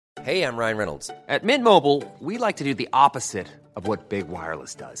Hey, I'm Ryan Reynolds. At Mint Mobile, we like to do the opposite of what Big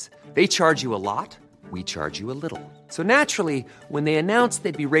Wireless does. They charge you a lot, we charge you a little. So naturally, when they announced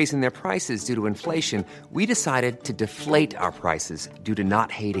they'd be raising their prices due to inflation, we decided to deflate our prices due to not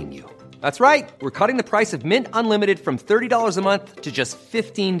hating you. That's right. We're cutting the price of Mint Unlimited from $30 a month to just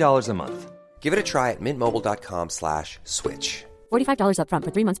 $15 a month. Give it a try at mintmobile.com/switch. $45 up front for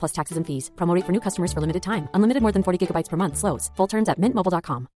 3 months plus taxes and fees. Promo rate for new customers for limited time. Unlimited more than 40 gigabytes per month. Slows full terms at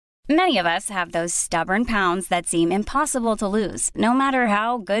mintmobile.com. Many of us have those stubborn pounds that seem impossible to lose, no matter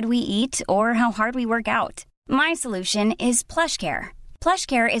how good we eat or how hard we work out. My solution is PlushCare.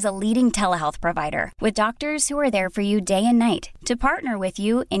 PlushCare is a leading telehealth provider with doctors who are there for you day and night to partner with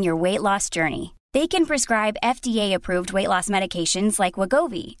you in your weight loss journey. They can prescribe FDA-approved weight loss medications like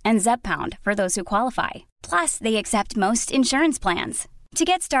Wegovy and Zepbound for those who qualify. Plus, they accept most insurance plans. To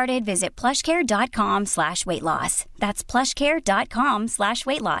get started, visit plushcare.com/weightloss. That's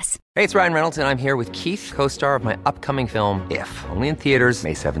plushcare.com/weightloss. Hey, it's Ryan Reynolds, and I'm here with Keith, co-star of my upcoming film, If, only in theaters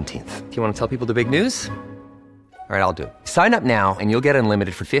May 17th. Do you want to tell people the big news? All right, I'll do it. Sign up now and you'll get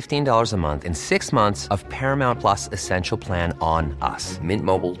unlimited for $15 a month and 6 months of Paramount Plus Essential Plan on us.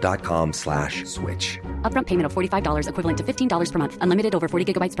 Mintmobile.com/switch. Upfront payment of $45 equivalent to $15 per month. Unlimited over 40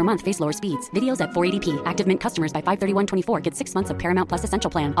 gigabytes per month. Face lower speeds. Videos at 480p. Active Mint customers by 531.24 get 6 months of Paramount Plus Essential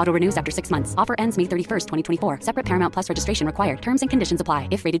Plan. Auto renews after 6 months. Offer ends May 31st, 2024. Separate Paramount Plus registration required. Terms and conditions apply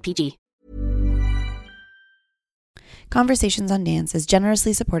if rated PG. Conversations on Dance is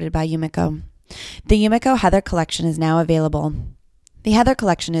generously supported by Yumiko. The Yumiko Heather Collection is now available. The Heather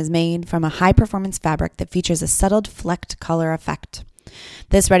Collection is made from a high-performance fabric that features a settled flecked color effect.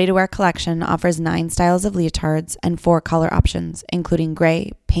 This ready-to-wear collection offers 9 styles of leotards and 4 color options, including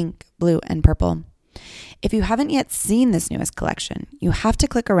gray, pink, blue, and purple. If you haven't yet seen this newest collection, you have to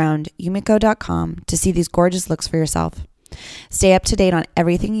click around yumiko.com to see these gorgeous looks for yourself. Stay up to date on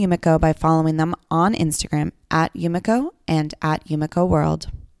everything Yumiko by following them on Instagram at Yumiko and at Yumiko World.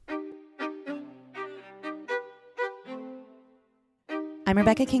 I'm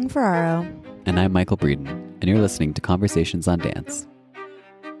Rebecca King-Ferraro. And I'm Michael Breeden, and you're listening to Conversations on Dance.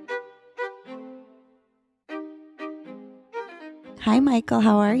 Hi, Michael.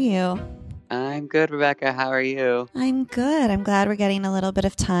 How are you? I'm good, Rebecca. How are you? I'm good. I'm glad we're getting a little bit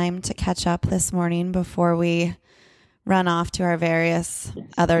of time to catch up this morning before we run off to our various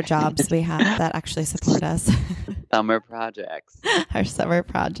other jobs we have that actually support us. Summer projects. Our summer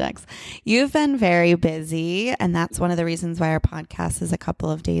projects. You've been very busy, and that's one of the reasons why our podcast is a couple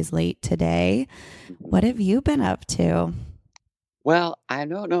of days late today. What have you been up to? Well, I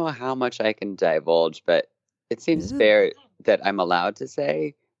don't know how much I can divulge, but it seems fair that I'm allowed to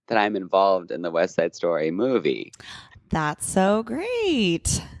say that I'm involved in the West Side Story movie. That's so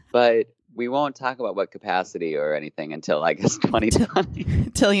great. But we won't talk about what capacity or anything until, I guess, 2020.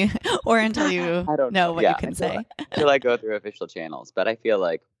 until you know what you can say. Until I go through official channels. But I feel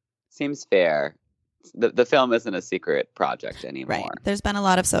like seems fair. The film isn't a secret project anymore. Right. There's been a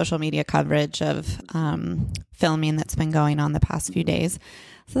lot of social media coverage of filming that's been going on the past few days.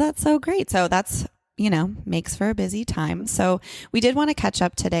 So that's so great. So that's, makes for a busy time. So we did want to catch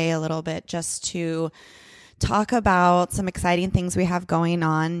up today a little bit just to talk about some exciting things we have going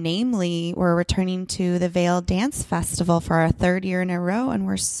on. Namely, we're returning to the Vail Dance Festival for our 3rd year in a row, and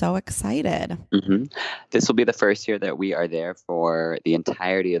we're so excited. Mm-hmm. This will be the first year that we are there for the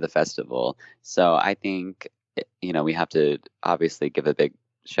entirety of the festival. So I think, we have to obviously give a big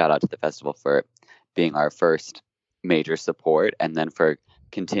shout out to the festival for being our first major support, and then for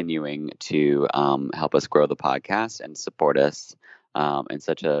continuing to help us grow the podcast and support us in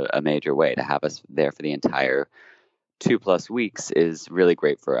such a major way. To have us there for the entire 2+ weeks is really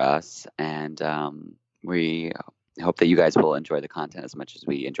great for us. And we hope that you guys will enjoy the content as much as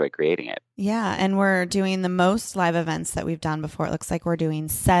we enjoy creating it. Yeah. And we're doing the most live events that we've done before. It looks like we're doing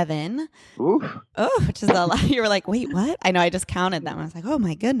 7. Ooh. Oh, which is a lot. You were like, wait, what? I know. I just counted them. I was like, oh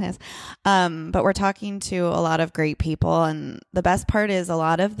my goodness. But we're talking to a lot of great people. And the best part is a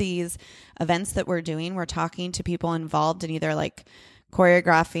lot of these events that we're doing, we're talking to people involved in either like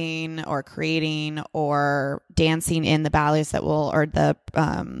choreographing or creating or dancing in the ballets or the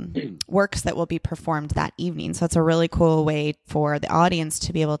works that will be performed that evening. So it's a really cool way for the audience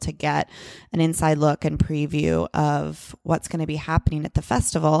to be able to get an inside look and preview of what's going to be happening at the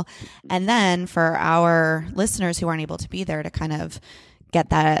festival. And then for our listeners who aren't able to be there to kind of get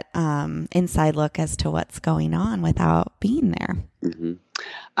that inside look as to what's going on without being there. Mm-hmm.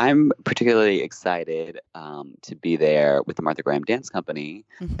 I'm particularly excited to be there with the Martha Graham Dance Company,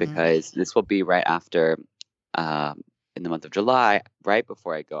 mm-hmm. because this will be right after, in the month of July, right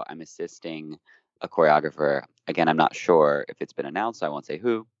before I go, I'm assisting a choreographer. Again, I'm not sure if it's been announced, so I won't say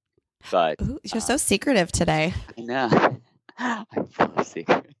who, But Ooh, you're so secretive today. I know. I'm full of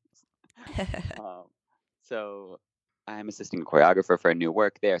secrets. So I'm assisting a choreographer for a new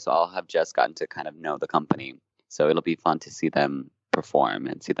work there, so I'll have just gotten to kind of know the company. So it'll be fun to see them perform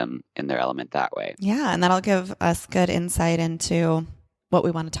and see them in their element that way. Yeah, and that'll give us good insight into what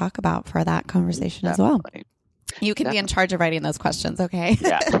we want to talk about for that conversation as well. You can be in charge of writing those questions, okay?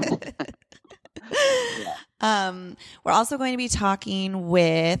 Yeah. We're also going to be talking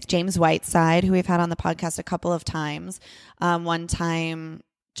with James Whiteside, who we've had on the podcast a couple of times. One time,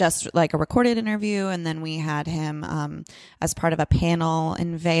 just like a recorded interview, and then we had him as part of a panel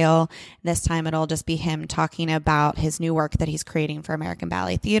in Vail. This time it'll just be him talking about his new work that he's creating for American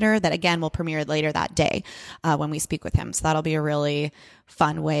Ballet Theater that, again, will premiere later that day when we speak with him. So that'll be a really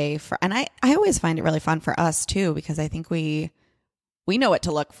fun way and I always find it really fun for us too, because I think we know what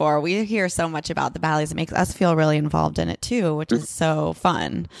to look for. We hear so much about the ballets. It makes us feel really involved in it too, which is so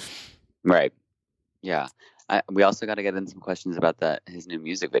fun. Right. Yeah. We also got to get in some questions about his new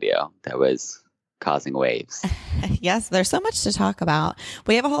music video that was causing waves. Yes, there's so much to talk about.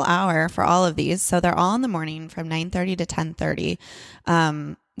 We have a whole hour for all of these, so they're all in the morning from 9:30 to 10:30.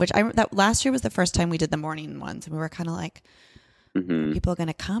 That last year was the first time we did the morning ones, and we were kind of like, people are going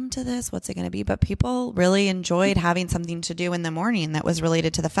to come to this? What's it going to be? But people really enjoyed having something to do in the morning that was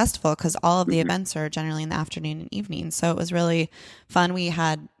related to the festival, because all of the events are generally in the afternoon and evening. So it was really fun. We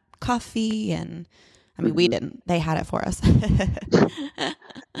had coffee and we didn't. They had it for us.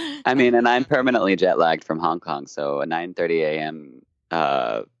 I mean, and I'm permanently jet lagged from Hong Kong, so a 9:30 a.m.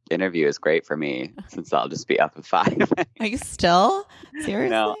 Interview is great for me since I'll just be up at 5. Are you still? Seriously?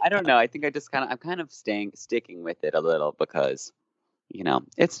 No, I don't know. I think I'm kind of sticking with it a little because,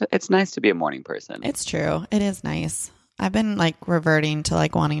 it's nice to be a morning person. It's true. It is nice. I've been reverting to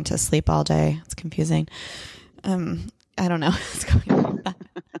wanting to sleep all day. It's confusing. I don't know what's going on with that.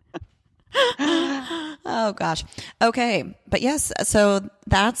 Oh gosh. Okay. But yes, so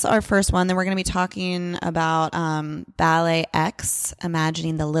that's our first one. Then we're going to be talking about Ballet X,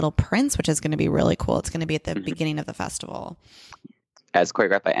 Imagining the Little Prince, which is going to be really cool. It's going to be at the beginning of the festival. As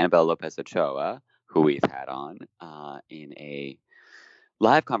choreographed by Annabelle Lopez Ochoa, who we've had on in a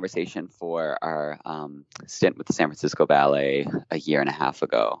live conversation for our stint with the San Francisco Ballet a year and a half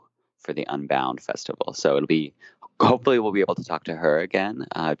ago for the Unbound Festival. So hopefully we'll be able to talk to her again.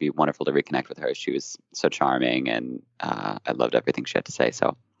 It'd be wonderful to reconnect with her. She was so charming, and I loved everything she had to say.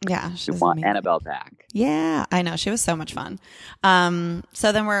 So yeah, we want Annabelle back. Yeah, I know. She was so much fun.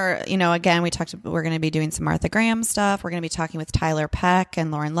 So then we're going to be doing some Martha Graham stuff. We're going to be talking with Tyler Peck and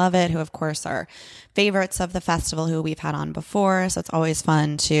Lauren Lovett, who of course are favorites of the festival, who we've had on before. So it's always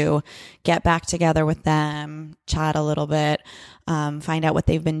fun to get back together with them, chat a little bit, find out what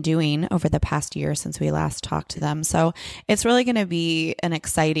they've been doing over the past year since we last talked to them. So it's really going to be an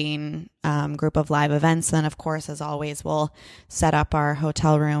exciting group of live events. And then, of course, as always, we'll set up our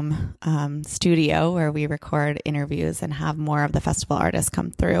hotel room studio where we record interviews and have more of the festival artists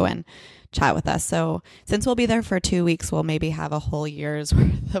come through and chat with us. So since we'll be there for 2 weeks, we'll maybe have a whole year's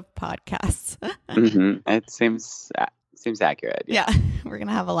worth of podcasts. It seems accurate. Yeah, we're going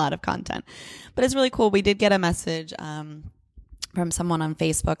to have a lot of content. But it's really cool. We did get a message from someone on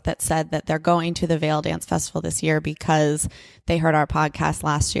Facebook that said that they're going to the Vail Dance Festival this year because they heard our podcast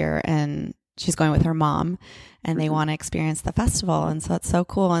last year, and she's going with her mom, and they want to experience the festival. And so it's so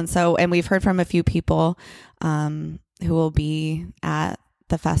cool. And we've heard from a few people who will be at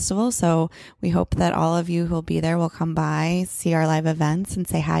the festival. So we hope that all of you who will be there will come by, see our live events, and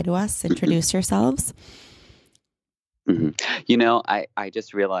say hi to us, introduce yourselves. I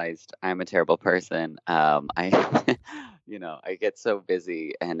just realized I'm a terrible person. I get so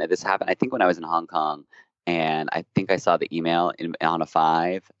busy, and this happened, I think, when I was in Hong Kong, and I think I saw the email on a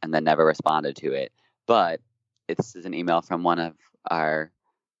 5 and then never responded to it. But this is an email from one of our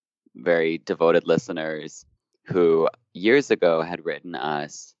very devoted listeners who years ago had written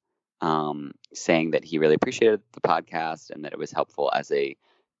us saying that he really appreciated the podcast and that it was helpful as a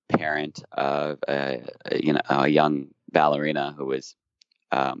parent of a young ballerina who was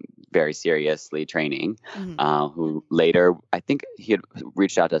very seriously training, who later, I think he had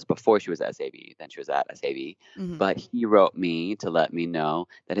reached out to us before she was at SAB, then she was at SAB, but he wrote me to let me know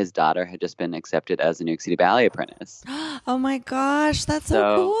that his daughter had just been accepted as a New York City Ballet apprentice. Oh my gosh, that's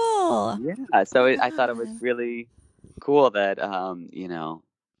so cool. Yeah, so I thought it was really cool that,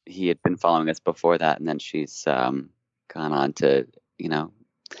 he had been following us before that, and then she's gone on to,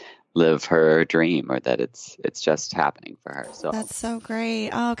 live her dream, or that it's just happening for her. So that's so great.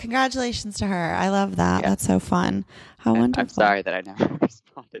 Oh, congratulations to her. I love that. Yeah. That's so fun. How wonderful. I'm sorry that I never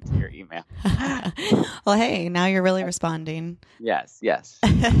responded. responded to your email. Well, hey, now you're really responding. Yes.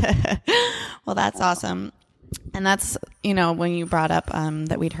 Well, that's awesome. And that's, when you brought up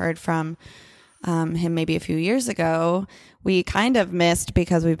that we'd heard from him maybe a few years ago, we kind of missed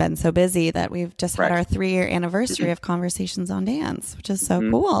because we've been so busy that we've just had our 3-year anniversary of Conversations on Dance, which is so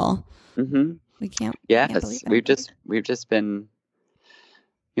cool. Mm-hmm. We can't. Yes, believe it. we've just been,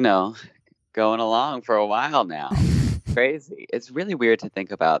 going along for a while now. Crazy. It's really weird to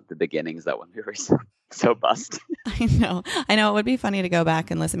think about the beginnings that when we were so busted. I know. It would be funny to go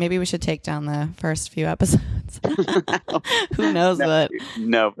back and listen. Maybe we should take down the first few episodes. Who knows what?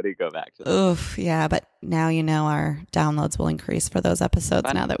 Nobody go back to that. Oof, yeah. But now our downloads will increase for those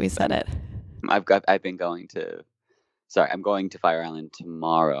episodes now that we said it. I'm going to Fire Island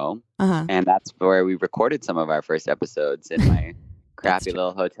tomorrow, and that's where we recorded some of our first episodes in my crappy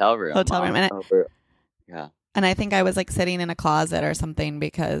little hotel room. Yeah. And I think I was like sitting in a closet or something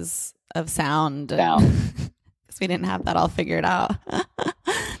because of sound. Because we didn't have that all figured out.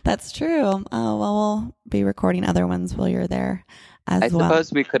 That's true. Oh, well, we'll be recording other ones while you're there as well. I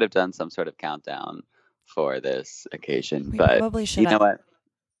suppose we could have done some sort of countdown for this occasion. We but probably should. You know what?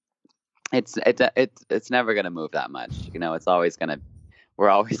 It's never going to move that much. We're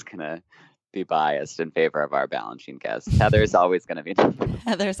always going to be biased in favor of our balancing guest. Heather's always going to be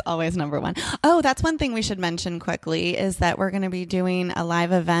Heather's always number one. Oh, that's one thing we should mention quickly is that we're going to be doing a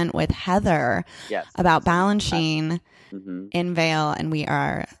live event with Heather about balancing in Vail, and we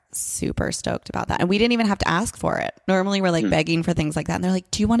are super stoked about that. And we didn't even have to ask for it. Normally we're like begging for things like that, and they're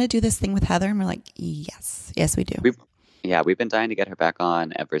like, do you want to do this thing with Heather? And we're like, yes we do. We've been dying to get her back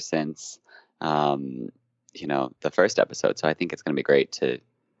on ever since the first episode, so I think it's going to be great to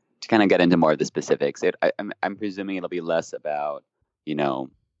kind of get into more of the specifics. I'm presuming it'll be less about,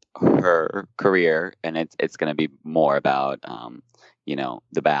 her career, and it's going to be more about,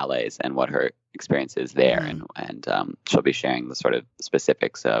 the ballets and what her experience is there. And she'll be sharing the sort of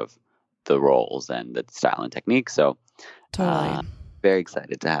specifics of the roles and the style and technique. So totally. Very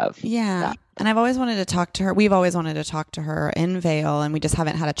excited to have that. And I've always wanted to talk to her. We've always wanted to talk to her in Vail, and we just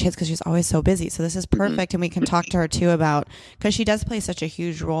haven't had a chance because she's always so busy. So this is perfect. And we can talk to her too about, because she does play such a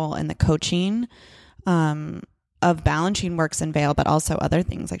huge role in the coaching of balancing works in Vail, but also other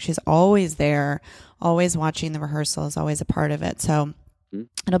things. Like she's always there, always watching the rehearsals, always a part of it. So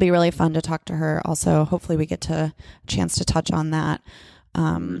it'll be really fun to talk to her. Also, hopefully we get a chance to touch on that,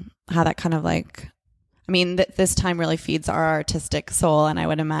 how that kind of like, this time really feeds our artistic soul, and I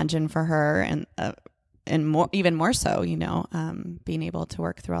would imagine for her and more, even more so, being able to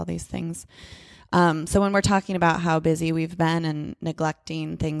work through all these things. So when we're talking about how busy we've been and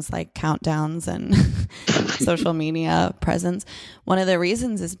neglecting things like countdowns and social media presence, one of the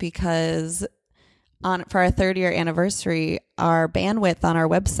reasons is because for our 3rd-year anniversary, our bandwidth on our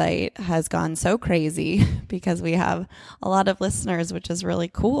website has gone so crazy because we have a lot of listeners, which is really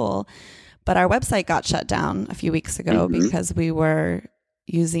cool. But our website got shut down a few weeks ago because we were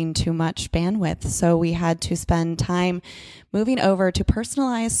using too much bandwidth. So we had to spend time moving over to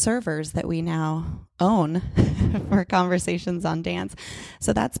personalized servers that we now own for Conversations on Dance.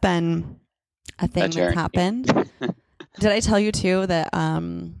 So that's been a thing that's happened. Did I tell you too that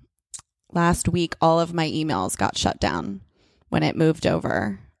last week all of my emails got shut down when it moved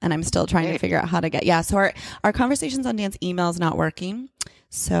over? And I'm still trying to figure out how to get... So our Conversations on Dance email is not working.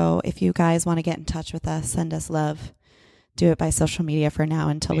 So if you guys want to get in touch with us, send us love. Do it by social media for now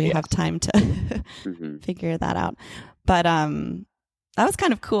until we have time to figure that out. But that was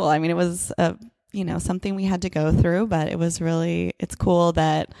kind of cool. It was something we had to go through, but it's cool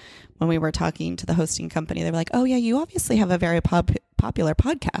that when we were talking to the hosting company, they were like, "Oh yeah, you obviously have a very popular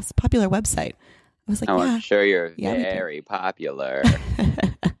podcast, popular website." I was like, I'm sure you're very popular.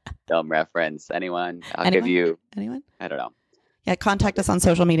 Don't reference anyone. I'll give you anyone. I don't know. Yeah, contact us on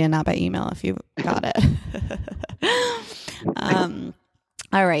social media, not by email if you got it.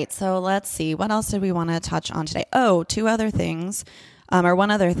 All right, so let's see. What else did we want to touch on today? Oh, 2 other things, or one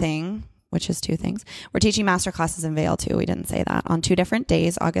other thing, which is 2 things. We're teaching master classes in Vail too. We didn't say that. On 2 different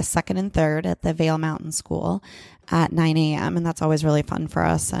days, August 2nd and 3rd at the Vail Mountain School at 9 a.m. And that's always really fun for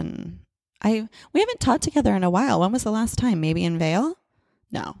us. And we haven't taught together in a while. When was the last time? Maybe in Vail?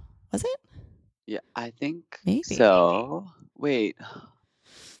 No. Was it? Yeah, I think maybe so. Wait.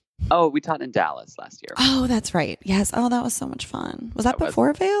 Oh, we taught in Dallas last year. Oh, that's right. Yes. Oh, that was so much fun. Was that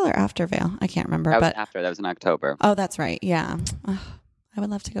before Vail or after Vail? I can't remember. That was after. That was in October. Oh, that's right. Yeah. Oh, I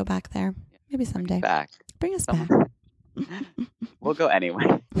would love to go back there. Maybe someday. Bring us back. We'll go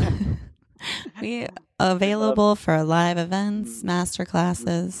anyway. We available for live events, master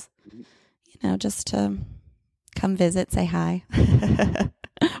classes, just to come visit, say hi.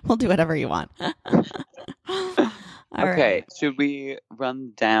 We'll do whatever you want. All Okay, right. should we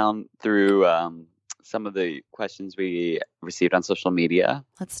run down through some of the questions we received on social media?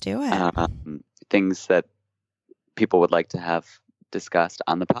 Let's do it. Things that people would like to have discussed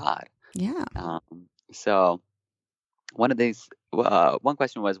on the pod. Yeah. So one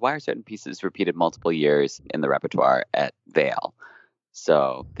question was, why are certain pieces repeated multiple years in the repertoire at Vail?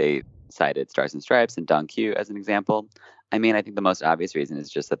 So they cited Stars and Stripes and Don Q as an example. I mean, I think the most obvious reason is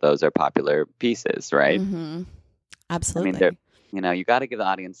just that those are popular pieces, right? Mm-hmm. Absolutely. I mean, you got to give the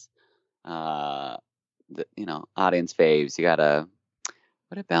audience, audience faves. You got to,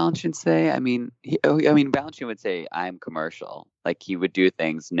 what did Balanchine say? I mean, Balanchine would say, I'm commercial. Like, he would do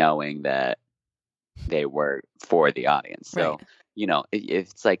things knowing that they were for the audience. So, right.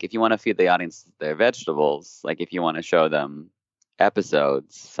 It's like, if you want to feed the audience their vegetables, like if you want to show them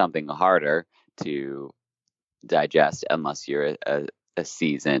episodes, something harder to digest, unless you're a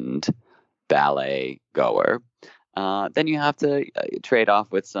seasoned ballet goer, then you have to trade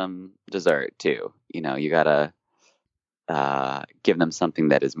off with some dessert too. You gotta give them something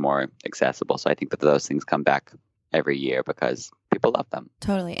that is more accessible. So I think that those things come back every year because people love them.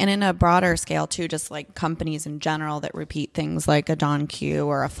 Totally. And in a broader scale too, just like companies in general that repeat things like a Don Q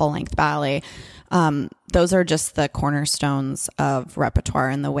or a full-length ballet, those are just the cornerstones of repertoire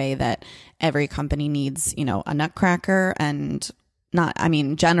in the way that every company needs, a nutcracker and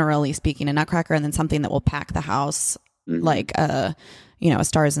generally speaking, a nutcracker and then something that will pack the house, like a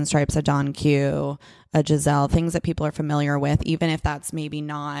Stars and Stripes, a Don Q, a Giselle, things that people are familiar with, even if that's maybe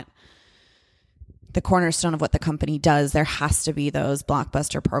not the cornerstone of what the company does. There has to be those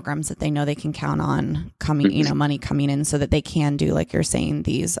blockbuster programs that they know they can count on coming, money coming in, so that they can do, like you're saying,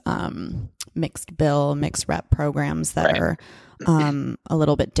 these mixed bill, mixed rep programs that are a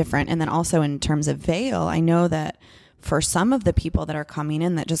little bit different. And then also in terms of Vail, I know that for some of the people that are coming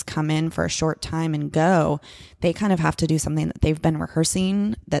in that just come in for a short time and go, they kind of have to do something that they've been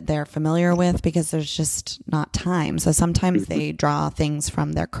rehearsing, that they're familiar with, because there's just not time. So sometimes they draw things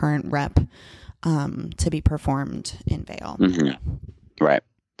from their current rep to be performed in Vail. Right.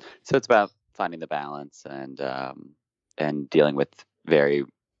 So it's about finding the balance and dealing with very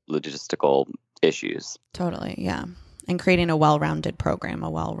logistical issues. Totally. Yeah. And creating a well-rounded program,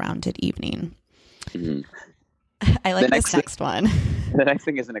 a well-rounded evening. I like this next one. The next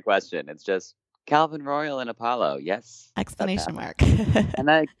thing isn't a question. It's just Calvin Royal and Apollo. Yes. Exclamation mark.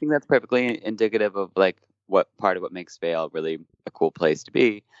 And I think that's perfectly indicative of like what makes Vail really a cool place to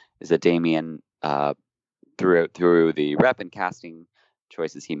be, is that Damien, through the rep and casting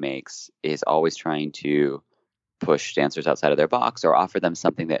choices he makes, is always trying to push dancers outside of their box or offer them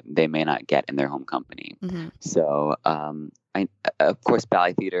something that they may not get in their home company. So, of course,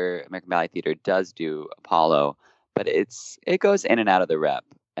 American Ballet Theater does do Apollo, but it goes in and out of the rep,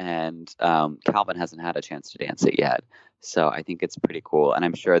 and Calvin hasn't had a chance to dance it yet. So I think it's pretty cool, and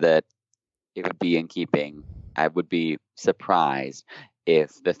I'm sure that it would be in keeping. I would be surprised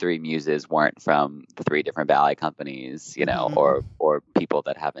if the three muses weren't from the three different ballet companies, or people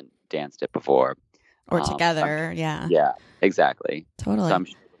that haven't danced it before. Or together, yeah. Yeah, exactly. Totally. So I'm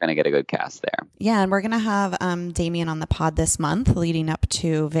sure we're going to get a good cast there. Yeah, and we're going to have Damien on the pod this month leading up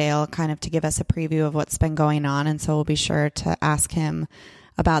to Vail, kind of to give us a preview of what's been going on. And so we'll be sure to ask him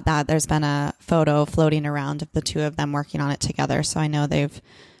about that. There's been a photo floating around of the two of them working on it together. So I know they've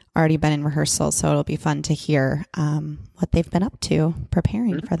already been in rehearsal, so it'll be fun to hear what they've been up to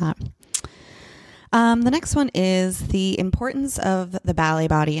preparing for that. The next one is the importance of the ballet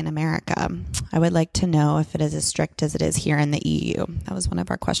body in America. I would like to know if it is as strict as it is here in the EU. That was one of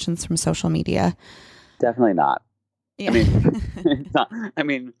our questions from social media. Definitely not. Yeah. It's not.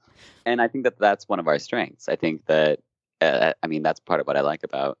 And I think that that's one of our strengths. I think that, that's part of what I like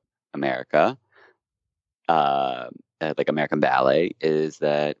about America, like American ballet, is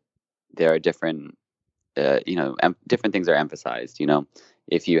that there are different, different things are emphasized.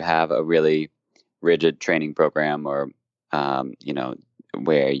 If you have a really rigid training program, or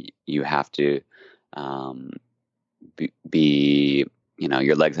where you have to be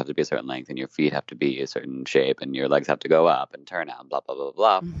your legs have to be a certain length and your feet have to be a certain shape and your legs have to go up and turn out and blah blah blah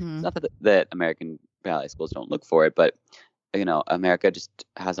blah. It's not that American ballet schools don't look for it, but America just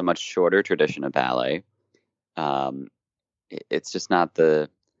has a much shorter tradition of ballet. It's just not the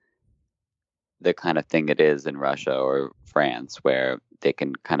kind of thing it is in Russia or France, where they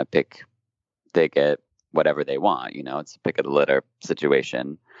can kind of they get whatever they want, it's a pick of the litter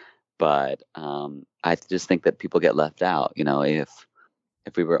situation. But I just think that people get left out.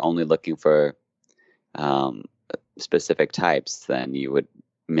 If we were only looking for specific types, then you would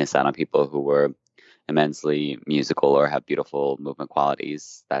miss out on people who were immensely musical or have beautiful movement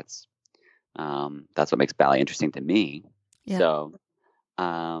qualities. That's what makes ballet interesting to me. Yeah.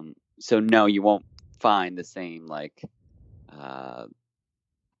 So no, you won't find the same like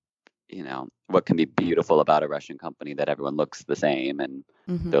what can be beautiful about a Russian company that everyone looks the same and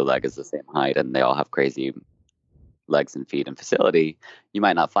their leg is the same height and they all have crazy legs and feet and facility. You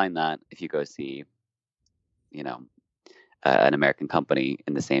might not find that if you go see, an American company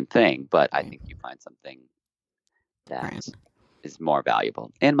in the same thing, but I think you find something that is more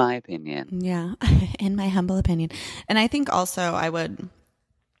valuable, in my opinion. Yeah, in my humble opinion. And I think also I would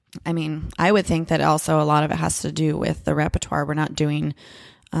think that also a lot of it has to do with the repertoire. We're not doing,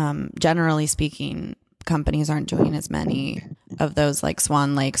 generally speaking, companies aren't doing as many of those like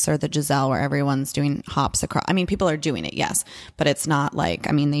Swan Lakes or the Giselle where everyone's doing hops across. I mean, people are doing it, yes, but it's not like,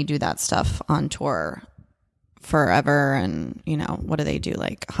 they do that stuff on tour forever. And, what do they do?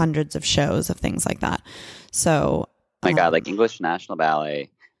 Like hundreds of shows of things like that. So, oh my God, like English National Ballet,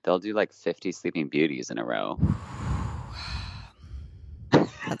 they'll do like 50 Sleeping Beauties in a row.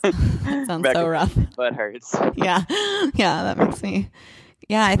 That sounds so rough. But hurts. Yeah, that makes me.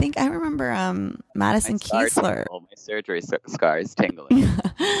 Yeah, I think I remember Madison Kiesler. My surgery scars tingling.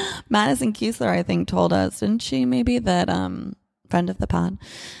 Madison Kiesler, I think, told us, didn't she? Maybe that friend of the pod,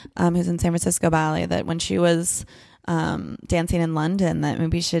 who's in San Francisco Ballet, that when she was dancing in London, that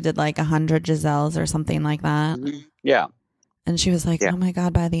maybe she did like 100 Giselles or something like that. Yeah. And she was like, "Oh my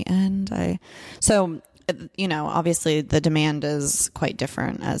God!" By the end, obviously the demand is quite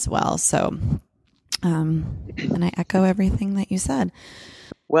different as well. So, and I echo everything that you said.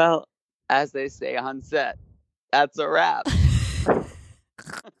 Well, as they say on set, that's a wrap.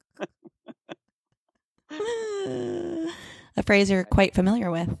 A phrase you're quite familiar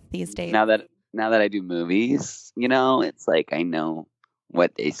with these days. Now that I do movies, it's like I know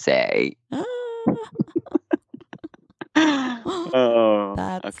what they say.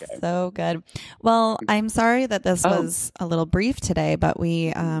 That's okay. So good. Well, I'm sorry that this was a little brief today, but we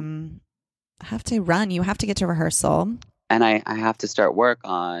have to run. You have to get to rehearsal. And I have to start work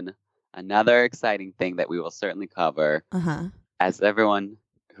on another exciting thing that we will certainly cover. As everyone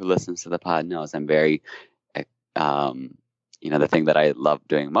who listens to the pod knows, I'm very, the thing that I love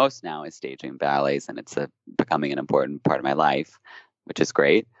doing most now is staging ballets, and it's becoming an important part of my life, which is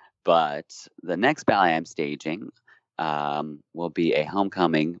great. But the next ballet I'm staging will be a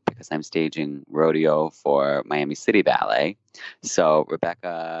homecoming because I'm staging rodeo for Miami City Ballet. So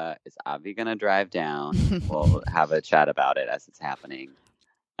Rebecca is obviously going to drive down. We'll have a chat about it as it's happening.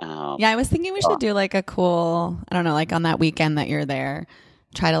 I was thinking we should do like a cool, I don't know, like on that weekend that you're there,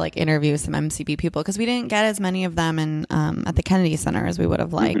 try to like interview some MCB people because we didn't get as many of them in at the Kennedy Center as we would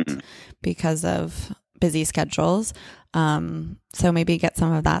have liked because of busy schedules. So maybe get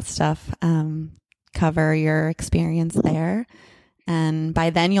some of that stuff, cover your experience there. And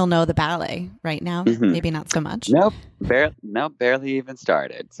by then you'll know the ballet. Right now, maybe not so much. Nope, barely even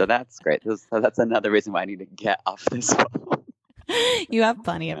started. So that's great. So that's another reason why I need to get off this phone. You have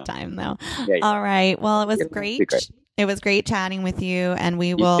plenty of time though. Yeah. All right. Well, it was great. It was great chatting with you, and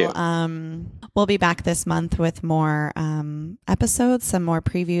we will we'll be back this month with more episodes, some more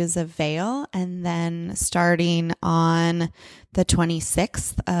previews of Vail, and then starting on the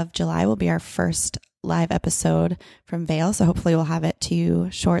 26th of July will be our first live episode from Vail. So hopefully we'll have it to you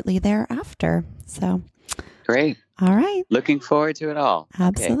shortly thereafter. So great. All right. Looking forward to it all.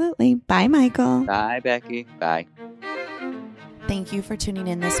 Absolutely. Okay. Bye, Michael. Bye, Becky. Bye. Thank you for tuning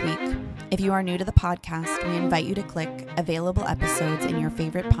in this week. If you are new to the podcast, we invite you to click available episodes in your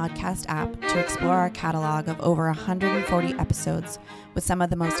favorite podcast app to explore our catalog of over 140 episodes with some of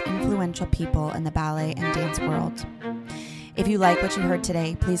the most influential people in the ballet and dance world. If you like what you heard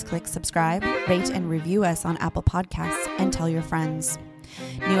today, please click subscribe, rate, and review us on Apple Podcasts, and tell your friends.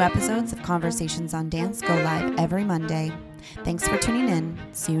 New episodes of Conversations on Dance go live every Monday. Thanks for tuning in.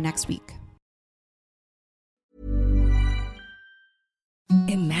 See you next week.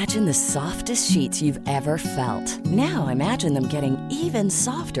 Imagine the softest sheets you've ever felt. Now imagine them getting even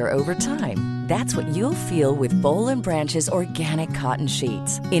softer over time. That's what you'll feel with Boll & Branch's organic cotton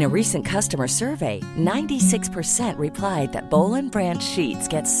sheets. In a recent customer survey, 96% replied that Boll & Branch sheets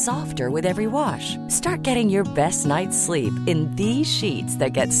get softer with every wash. Start getting your best night's sleep in these sheets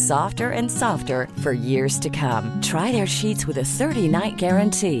that get softer and softer for years to come. Try their sheets with a 30-night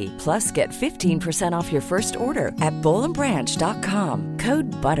guarantee. Plus, get 15% off your first order at bollandbranch.com.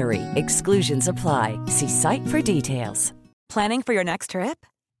 Code BUTTERY. Exclusions apply. See site for details. Planning for your next trip?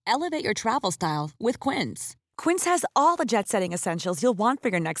 Elevate your travel style with Quince. Quince has all the jet-setting essentials you'll want for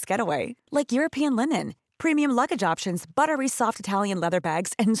your next getaway, like European linen, premium luggage options, buttery soft Italian leather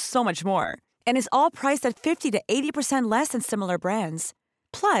bags, and so much more. And is all priced at 50 to 80% less than similar brands.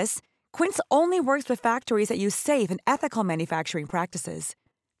 Plus, Quince only works with factories that use safe and ethical manufacturing practices.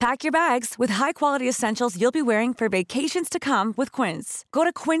 Pack your bags with high-quality essentials you'll be wearing for vacations to come with Quince. Go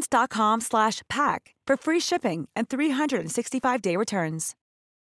to quince.com/pack for free shipping and 365-day returns.